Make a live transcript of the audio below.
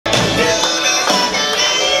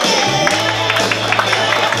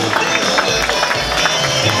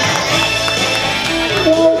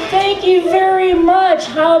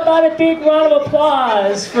about a big round of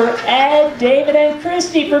applause for Ed, David, and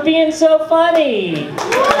Christy for being so funny?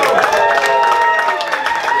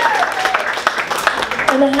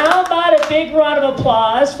 And how about a big round of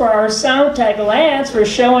applause for our sound tech Lance for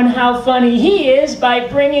showing how funny he is by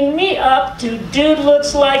bringing me up to Dude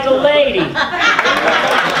Looks Like a Lady.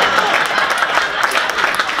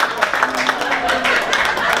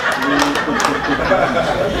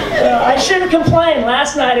 I shouldn't complain.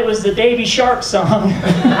 Last night it was the Baby Shark song.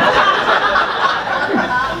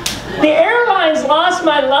 The airlines lost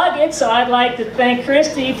my luggage, so I'd like to thank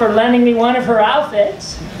Christy for lending me one of her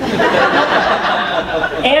outfits.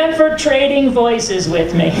 And for trading voices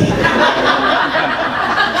with me.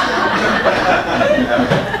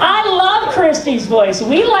 I love Christy's voice.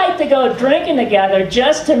 We like to go drinking together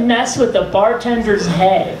just to mess with the bartender's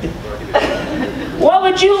head. What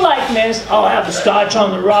would you like, miss? I'll have the scotch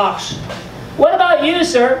on the rocks. What about you,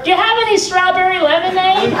 sir? Do you have any strawberry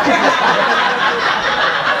lemonade?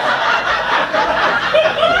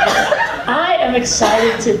 I am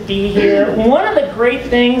excited to be here. One of the great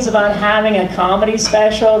things about having a comedy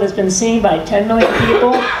special that's been seen by 10 million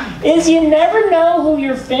people is you never know who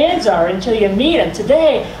your fans are until you meet them.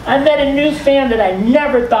 Today, I met a new fan that I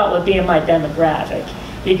never thought would be in my demographic.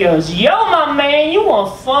 He goes, yo, my man, you a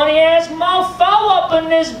funny-ass mofo up in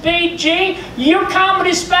this BG. Your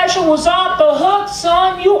comedy special was off the hook,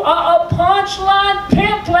 son. You are a punchline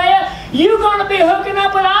pimp player. You gonna be hooking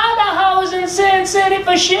up with Idahos in Sin City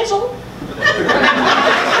for shizzle. And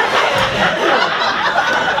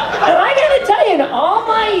I gotta tell you, in all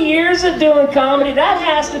my years of doing comedy, that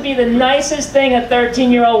has to be the nicest thing a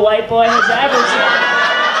 13-year-old white boy has ever said.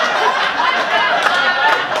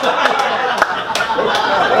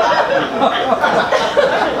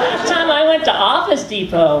 Last time I went to Office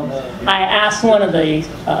Depot, I asked one of the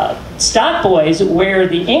stock boys where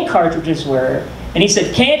the ink cartridges were, and he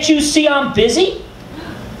said, "Can't you see I'm busy?"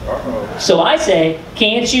 So I say,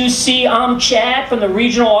 "Can't you see I'm Chad from the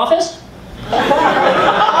regional office?" He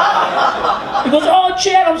goes, "Oh,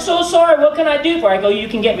 Chad, I'm so sorry. What can I do for you?" I go, "You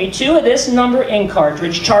can get me 2 of this number ink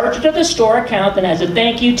cartridge, charge it to the store account, and as a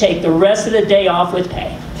thank you, take the rest of the day off with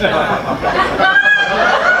pay."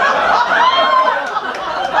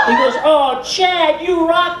 He goes, "Oh, Chad, you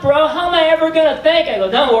rock, bro. How am I ever going to thank you?" I go,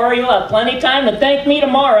 "Don't worry, you'll have plenty of time to thank me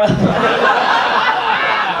tomorrow."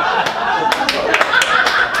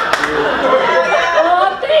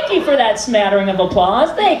 Oh, thank you for that smattering of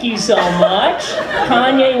applause. Thank you so much.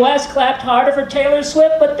 Kanye West clapped harder for Taylor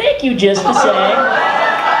Swift, but thank you just the same.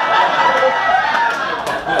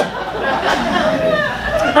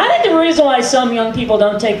 I think the reason why some young people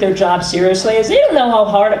don't take their job seriously is they don't know how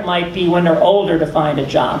hard it might be when they're older to find a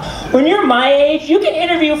job. When you're my age, you can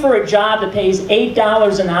interview for a job that pays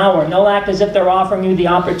 $8 an hour, and they'll act as if they're offering you the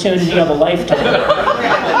opportunity of a lifetime.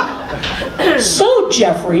 So,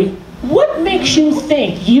 Jeffrey, what makes you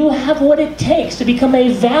think you have what it takes to become a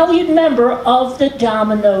valued member of the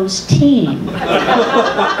Domino's team?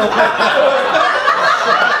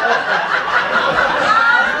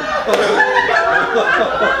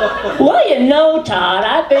 Well, you know, Todd,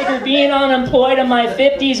 I figure being unemployed in my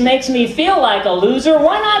 50s makes me feel like a loser.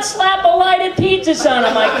 Why not slap a lighted pizza sign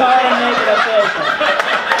on my car and make it official?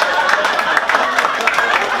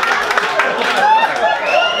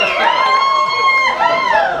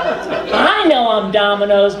 I know I'm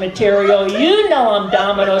Domino's material. You know I'm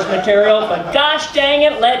Domino's material, but gosh dang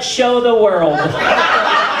it, let's show the world.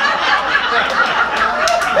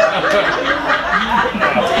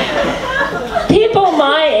 People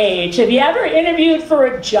my age, have you ever interviewed for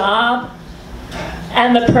a job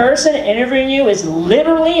and the person interviewing you is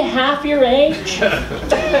literally half your age?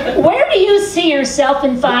 Where do you see yourself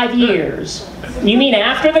in 5 years? You mean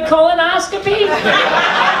after the colonoscopy?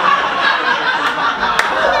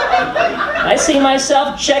 I see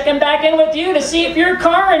myself checking back in with you to see if your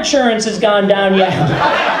car insurance has gone down yet.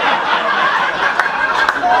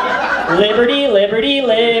 Liberty, liberty,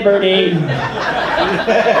 liberty.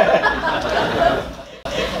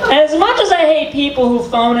 As much as I hate people who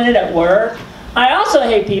phone in it at work, I also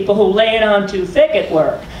hate people who lay it on too thick at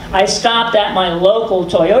work. I stopped at my local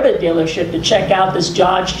Toyota dealership to check out this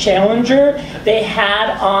Dodge Challenger they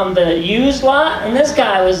had on the used lot, and this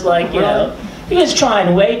guy was like, you know, he was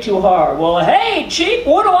trying way too hard. Well, hey, Chief,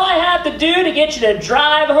 what do I have to do to get you to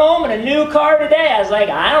drive home in a new car today? I was like,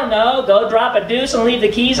 I don't know, go drop a deuce and leave the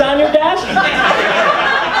keys on your desk?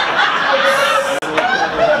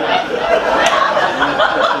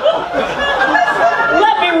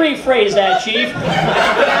 Let me rephrase that, Chief.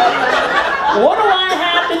 What do I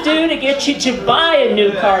have to do to get you to buy a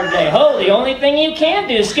new car today? Oh, the only thing you can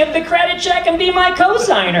do is skip the credit check and be my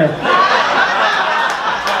co-signer.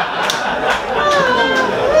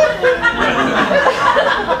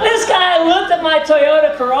 my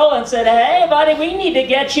Toyota Corolla and said, hey, buddy, we need to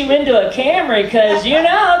get you into a Camry because, you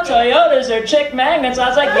know, Toyotas are chick magnets. I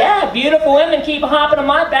was like, yeah, beautiful women keep hopping in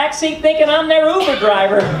my backseat thinking I'm their Uber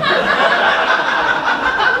driver.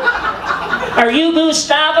 Are you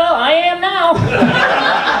Gustavo? I am now.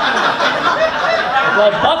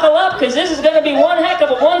 Well, buckle up, because this is going to be one heck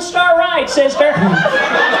of a one-star ride, sister.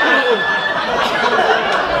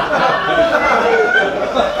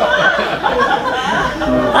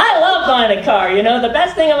 I love buying a car, you know. The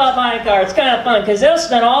best thing about buying a car, it's kind of fun, because they'll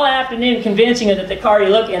spend all afternoon convincing you that the car you're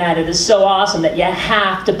looking at it is so awesome that you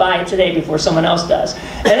have to buy it today before someone else does.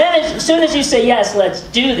 And then as soon as you say, yes, let's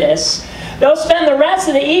do this, they'll spend the rest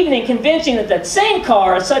of the evening convincing that that same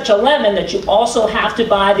car is such a lemon that you also have to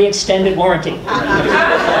buy the extended warranty.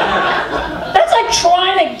 That's like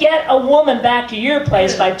trying to get a woman back to your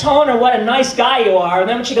place by telling her what a nice guy you are, and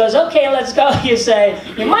then when she goes, okay, let's go, you say,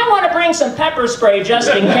 you might want to bring some pepper spray just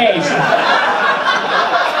in case.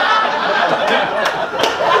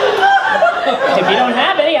 If you don't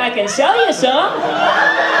have any, I can sell you some.